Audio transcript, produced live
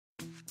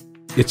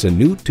It's a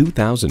new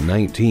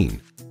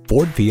 2019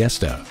 Ford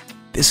Fiesta.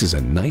 This is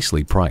a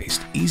nicely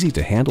priced,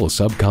 easy-to-handle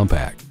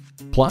subcompact.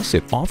 Plus,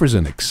 it offers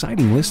an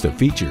exciting list of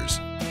features: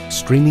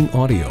 streaming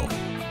audio,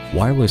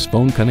 wireless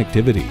phone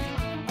connectivity,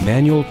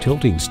 manual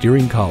tilting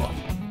steering column,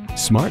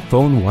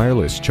 smartphone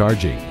wireless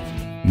charging,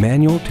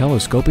 manual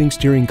telescoping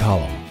steering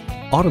column,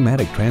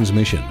 automatic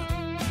transmission,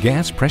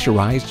 gas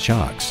pressurized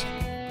shocks,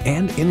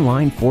 and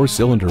inline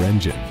 4-cylinder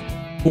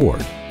engine.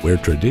 Ford, where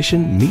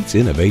tradition meets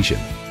innovation.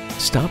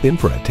 Stop in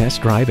for a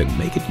test drive and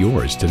make it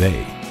yours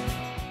today.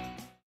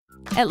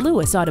 At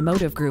Lewis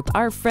Automotive Group,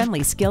 our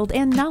friendly, skilled,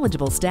 and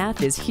knowledgeable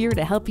staff is here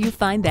to help you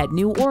find that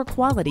new or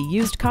quality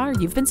used car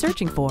you've been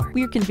searching for.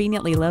 We're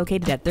conveniently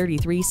located at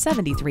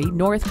 3373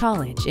 North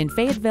College in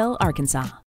Fayetteville, Arkansas.